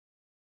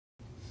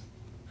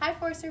Hi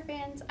Forcer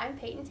fans, I'm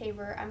Paityn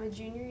Tabor. I'm a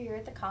junior here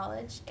at the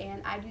college,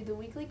 and I do the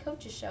weekly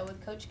coaches show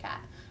with Coach Cat,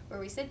 where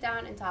we sit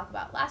down and talk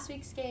about last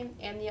week's game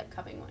and the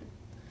upcoming one.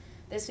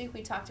 This week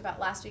we talked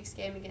about last week's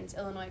game against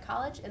Illinois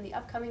College and the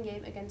upcoming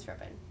game against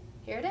Ripon.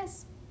 Here it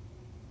is.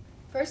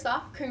 First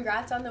off,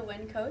 congrats on the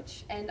win,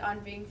 Coach, and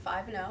on being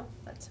 5-0.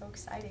 That's so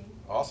exciting.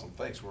 Awesome,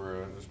 thanks. It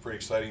was a pretty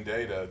exciting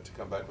day to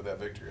come back with that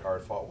victory.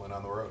 Hard-fought win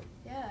on the road.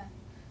 Yeah.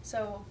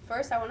 So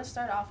first I want to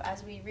start off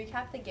as we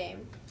recap the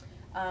game.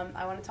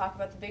 I want to talk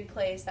about the big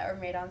plays that were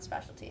made on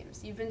special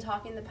teams. You've been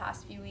talking the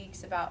past few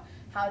weeks about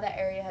how that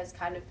area has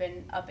kind of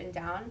been up and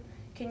down.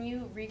 Can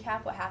you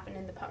recap what happened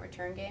in the punt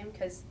return game?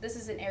 Because this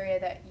is an area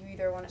that you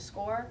either want to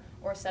score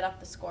or set up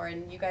the score,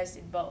 and you guys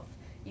did both.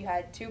 You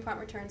had 2 punt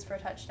returns for a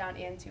touchdown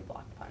and 2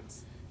 blocked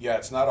punts. Yeah,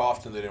 it's not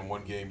often that in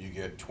one game you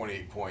get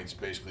 28 points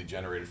basically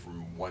generated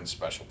from one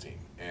special team.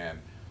 And,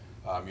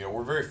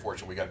 we're very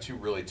fortunate. We got 2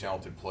 really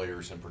talented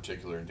players in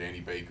particular, and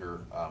Danny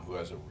Baker, who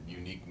has a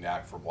unique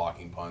knack for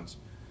blocking punts,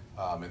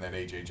 and then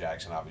A.J.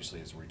 Jackson, obviously,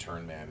 as a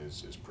return man,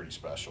 is pretty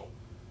special.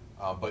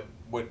 But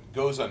what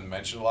goes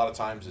unmentioned a lot of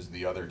times is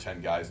the other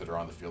 10 guys that are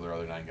on the field, or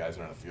other 9 guys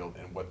that are on the field,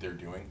 and what they're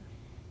doing.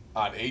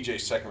 On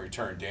A.J.'s second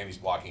return, Danny's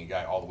blocking a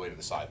guy all the way to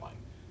the sideline.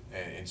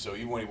 And so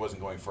even when he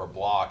wasn't going for a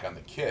block on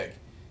the kick,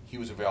 he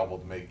was available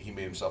to he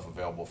made himself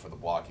available for the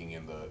blocking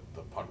and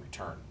the punt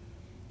return.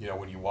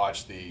 When you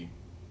watch the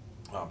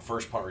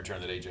first punt return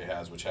that A.J.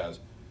 has, which has,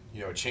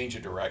 a change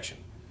of direction,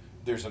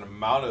 there's an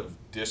amount of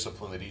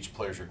discipline that each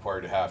player is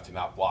required to have to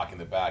not block in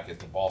the back as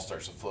the ball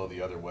starts to flow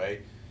the other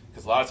way.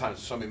 Because a lot of times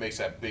somebody makes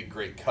that big,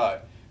 great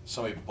cut,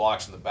 somebody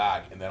blocks in the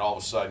back, and then all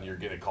of a sudden you're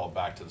getting called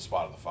back to the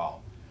spot of the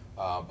foul.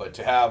 But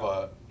to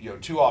have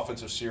 2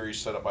 offensive series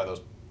set up by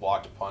those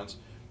blocked punts,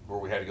 where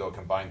we had to go a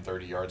combined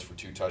 30 yards for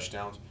 2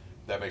 touchdowns,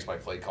 that makes my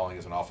play calling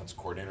as an offensive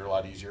coordinator a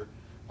lot easier.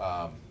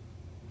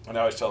 And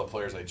I always tell the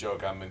players, I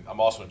joke, I'm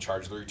also in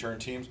charge of the return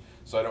teams,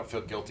 so I don't feel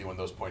guilty when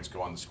those points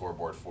go on the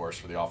scoreboard for us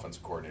for the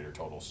offensive coordinator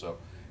total. So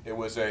it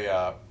was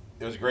a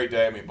great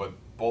day.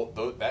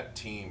 But that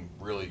team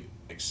really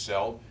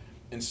excelled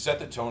and set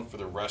the tone for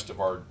the rest of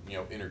our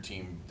inner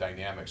team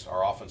dynamics.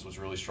 Our offense was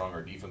really strong,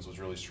 our defense was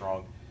really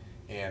strong,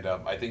 and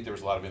I think there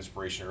was a lot of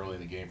inspiration early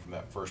in the game from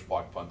that first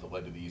block punt that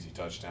led to the easy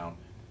touchdown,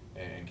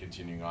 and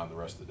continuing on the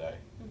rest of the day.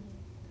 Mm-hmm.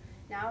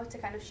 Now to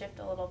kind of shift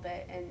a little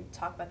bit and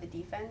talk about the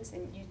defense,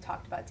 and you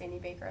talked about Danny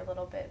Baker a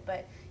little bit,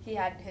 but he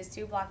had his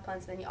 2 blocked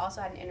punts, then he also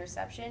had an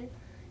interception,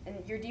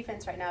 and your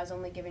defense right now is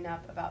only giving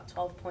up about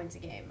 12 points a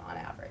game on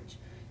average.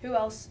 Who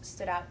else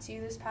stood out to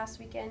you this past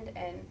weekend,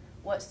 and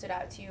what stood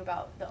out to you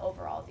about the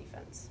overall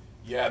defense?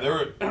 Yeah, there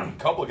were a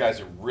couple of guys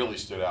that really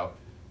stood out.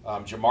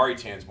 Jamari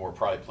Tansmore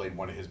probably played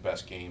one of his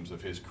best games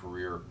of his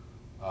career,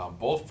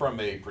 both from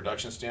a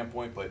production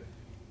standpoint, but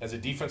as a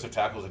defensive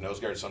tackle, as a nose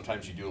guard,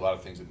 sometimes you do a lot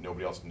of things that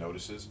nobody else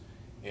notices.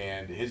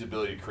 And his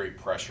ability to create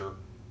pressure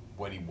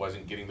when he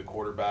wasn't getting the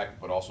quarterback,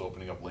 but also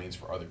opening up lanes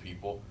for other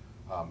people.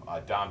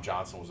 Dom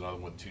Johnson was another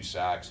one with 2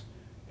 sacks.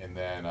 And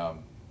then,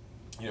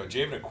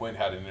 Javen Quinn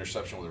had an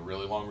interception with a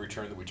really long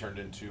return that we turned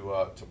into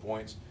to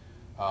points.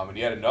 And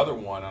he had another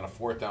one on a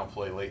 4th down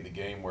play late in the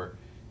game where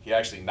he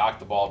actually knocked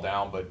the ball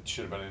down, but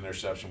should have been an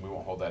interception. We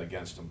won't hold that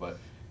against him. But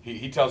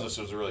he tells us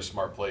it was a really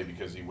smart play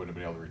because he wouldn't have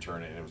been able to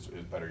return it, and it was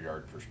better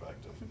yard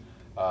perspective.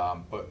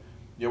 But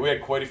we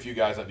had quite a few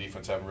guys on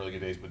defense having really good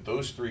days, but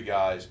those 3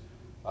 guys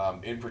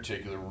in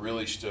particular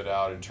really stood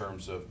out in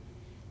terms of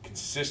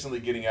consistently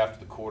getting after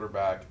the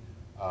quarterback,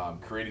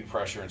 creating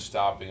pressure and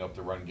stopping up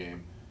the run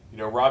game.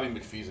 Robbie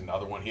McPhee's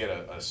another one. He had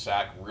a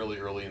sack really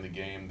early in the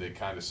game that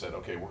kind of said,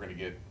 okay, we're going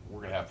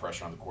to have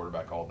pressure on the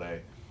quarterback all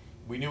day.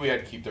 We knew we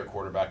had to keep their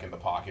quarterback in the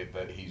pocket,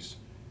 that he's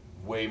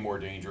way more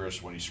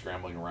dangerous when he's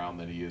scrambling around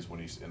than he is when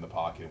he's in the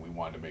pocket, and we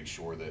wanted to make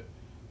sure that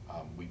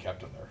we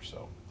kept him there.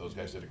 So those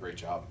guys did a great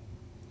job.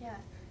 Yeah.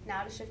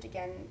 Now to shift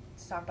again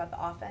to talk about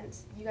the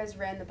offense. You guys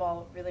ran the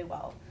ball really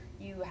well.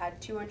 You had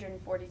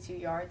 242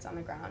 yards on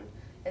the ground.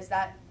 Is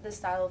that the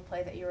style of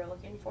play that you were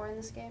looking for in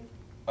this game?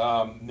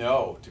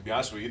 No, to be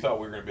honest with you, thought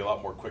we were going to be a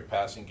lot more quick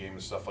passing game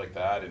and stuff like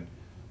that, and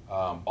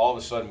all of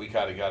a sudden we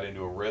kind of got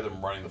into a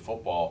rhythm running the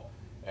football,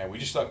 and we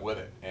just stuck with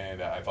it.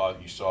 And I thought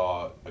you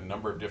saw a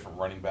number of different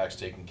running backs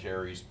taking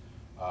carries,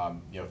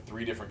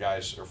 3 different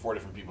guys or 4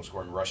 different people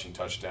scoring rushing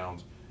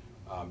touchdowns.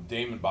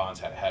 Damon Bonds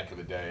had a heck of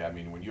a day.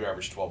 When you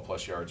average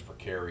 12-plus yards per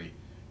carry,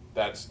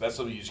 that's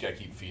something you just got to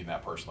keep feeding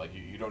that person. Like,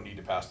 you don't need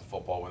to pass the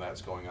football when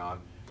that's going on.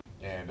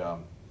 And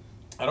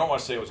I don't want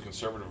to say it was a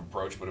conservative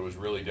approach, but it was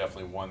really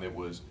definitely one that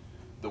was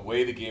the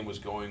way the game was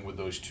going with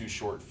those 2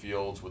 short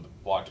fields with the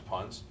blocked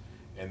punts.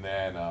 And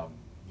then,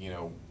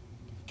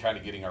 kind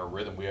of getting our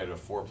rhythm. We had a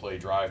 4-play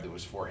drive that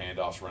was 4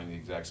 handoffs running the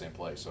exact same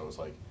play. So it was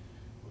like,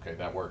 okay,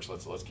 that works.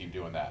 Let's keep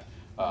doing that.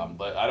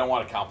 But I don't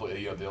want to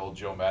complicate, the old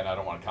Joe Madden, I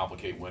don't want to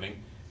complicate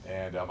winning.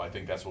 And I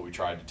think that's what we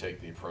tried to take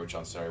the approach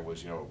on Saturday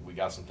was, we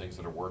got some things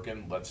that are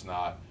working. Let's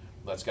not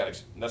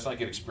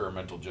get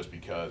experimental just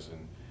because.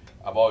 And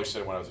I've always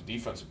said when I was a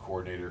defensive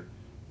coordinator,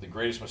 the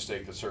greatest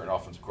mistake that certain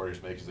offensive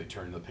coordinators make is they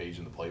turn the page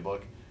in the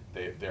playbook.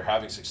 They're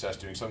having success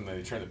doing something, then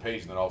they turn the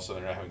page, and then all of a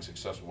sudden they're not having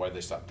success. Why did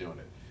they stop doing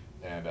it?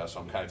 And so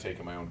I'm kind of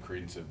taking my own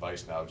credence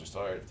advice now. Just,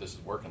 all right, if this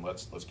is working,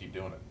 let's keep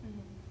doing it. Mm-hmm.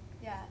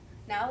 Yeah.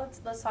 Now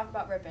let's talk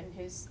about Ripon,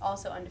 who's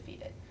also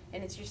undefeated,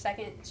 and it's your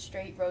second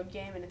straight road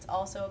game, and it's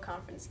also a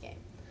conference game.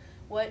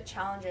 What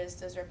challenges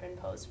does Ripon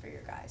pose for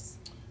your guys?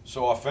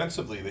 So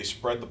offensively, they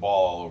spread the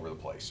ball all over the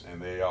place,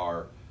 and they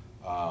are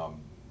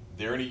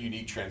they're in a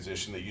unique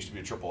transition. They used to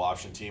be a triple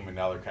option team, and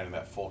now they're kind of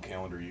that full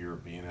calendar year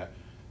of being it.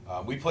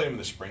 We played them in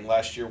the spring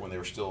last year when they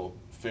were still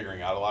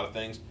figuring out a lot of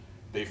things.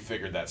 They've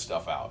figured that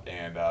stuff out,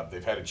 and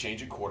they've had a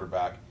change at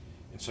quarterback.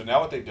 And so now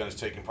what they've done is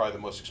taken probably the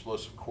most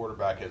explosive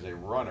quarterback as a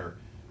runner,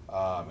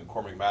 and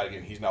Cormac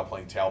Madigan. He's now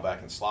playing tailback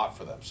and slot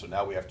for them. So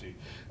now we have to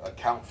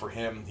account for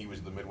him. He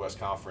was the Midwest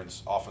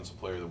Conference Offensive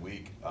Player of the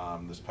Week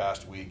this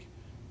past week.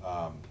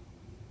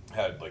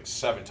 Had like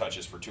 7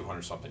 touches for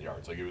 200-something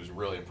yards. Like, it was a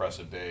really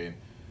impressive day. And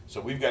so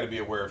we've got to be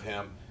aware of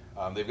him.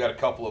 They've got a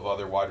couple of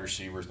other wide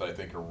receivers that I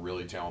think are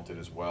really talented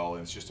as well,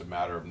 and it's just a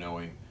matter of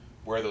knowing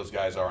where those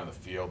guys are on the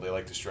field. They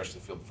like to stretch the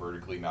field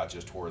vertically, not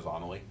just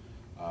horizontally.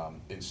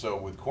 And so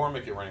with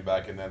Cormac at running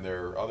back, and then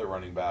their other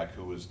running back,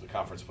 who was the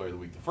Conference Player of the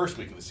Week the first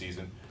week of the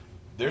season,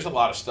 there's a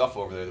lot of stuff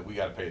over there that we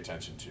got to pay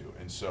attention to.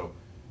 And so,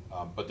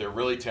 but they're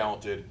really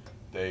talented.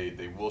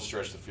 They will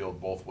stretch the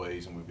field both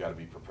ways, and we've got to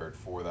be prepared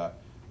for that.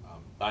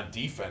 On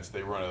defense,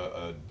 they run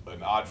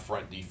an odd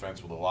front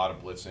defense with a lot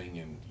of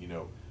blitzing, and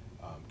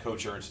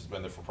Coach Ernst has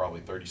been there for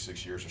probably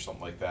 36 years or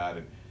something like that,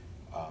 and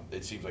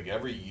it seems like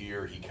every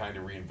year he kind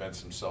of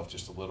reinvents himself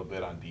just a little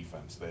bit on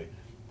defense. They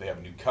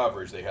have new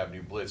coverage, they have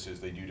new blitzes,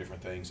 they do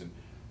different things, and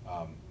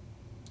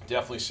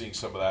definitely seeing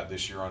some of that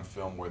this year on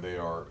film, where they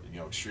are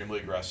extremely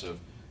aggressive,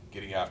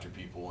 getting after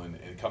people, and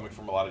coming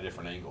from a lot of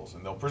different angles.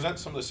 And they'll present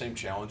some of the same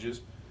challenges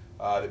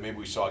that maybe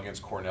we saw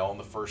against Cornell in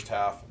the first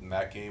half in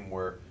that game,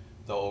 where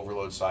they'll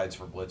overload sides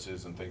for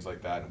blitzes and things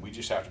like that, and we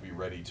just have to be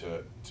ready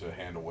to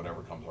handle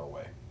whatever comes our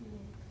way.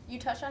 You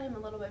touched on him a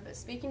little bit, but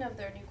speaking of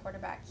their new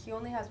quarterback, he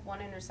only has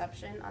 1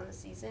 interception on the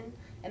season,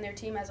 and their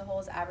team as a whole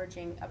is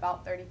averaging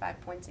about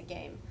 35 points a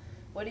game.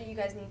 What do you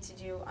guys need to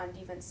do on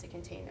defense to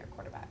contain their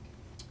quarterback?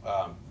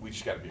 We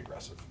just got to be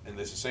aggressive. And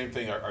it's the same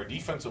thing. Our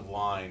defensive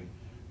line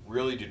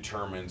really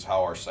determines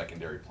how our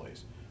secondary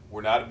plays.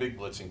 We're not a big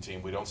blitzing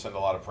team. We don't send a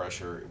lot of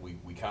pressure.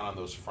 We count on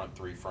those front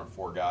 3, front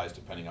 4 guys,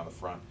 depending on the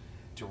front,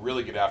 to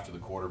really get after the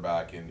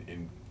quarterback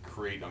and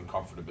create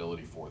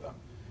uncomfortability for them.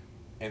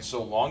 And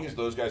so long as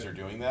those guys are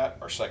doing that,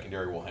 our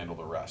secondary will handle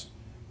the rest.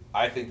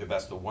 I think that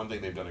that's the one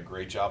thing they've done a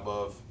great job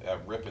of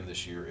at Ripon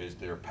this year, is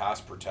their pass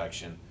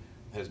protection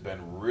has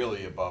been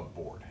really above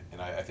board.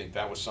 And I think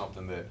that was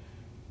something that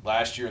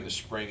last year in the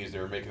spring, as they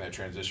were making that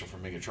transition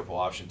from being a triple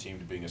option team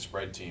to being a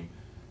spread team,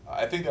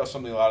 I think that was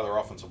something a lot of their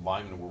offensive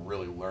linemen were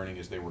really learning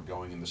as they were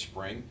going in the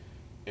spring.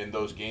 And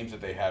those games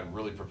that they had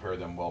really prepared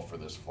them well for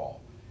this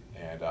fall.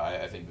 And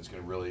I think that's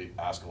going to really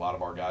ask a lot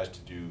of our guys to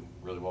do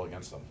really well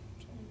against them.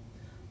 So.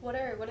 What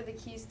are the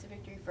keys to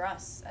victory for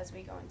us as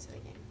we go into the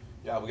game?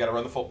 Yeah, we got to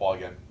run the football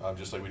again,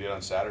 just like we did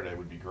on Saturday.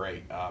 Would be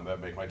great.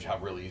 That'd make my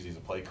job really easy as a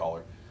play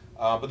caller.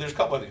 But there's a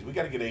couple of things. We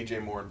got to get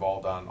AJ more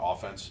involved on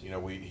offense.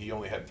 He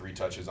only had 3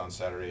 touches on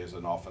Saturday as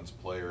an offensive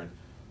player,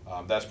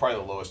 and that's probably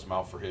the lowest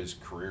amount for his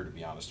career, to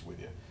be honest with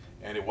you.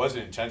 And it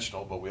wasn't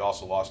intentional, but we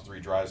also lost 3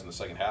 drives in the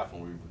second half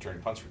when we were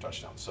returning punts for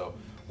touchdowns. So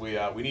we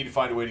need to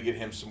find a way to get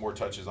him some more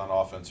touches on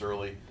offense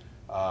early.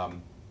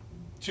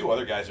 2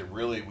 other guys that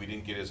really we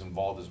didn't get as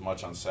involved as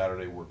much on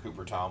Saturday were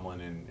Cooper Tomlin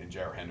and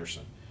Jared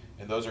Henderson.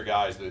 And those are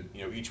guys that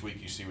each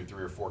week you see with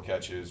 3 or 4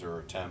 catches or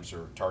attempts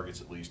or targets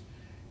at least.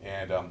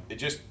 And it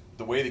just,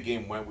 the way the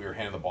game went, we were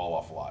handing the ball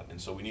off a lot. And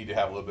so we need to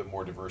have a little bit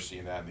more diversity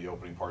in that in the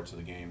opening parts of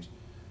the games.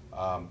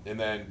 And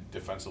then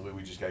defensively,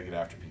 we just got to get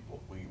after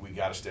people. We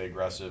got to stay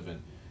aggressive.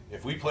 And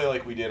if we play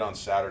like we did on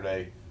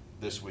Saturday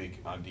this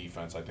week on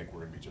defense, I think we're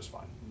going to be just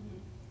fine.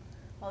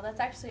 Well,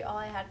 that's actually all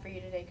I had for you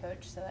today,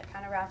 Coach. So that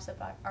kind of wraps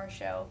up our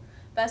show.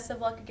 Best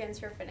of luck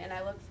against Ripon, and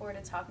I look forward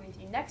to talking with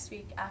you next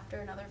week after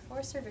another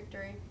Forster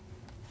victory.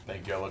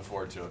 Thank you. I look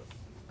forward to it.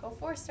 Go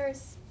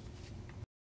Forsters!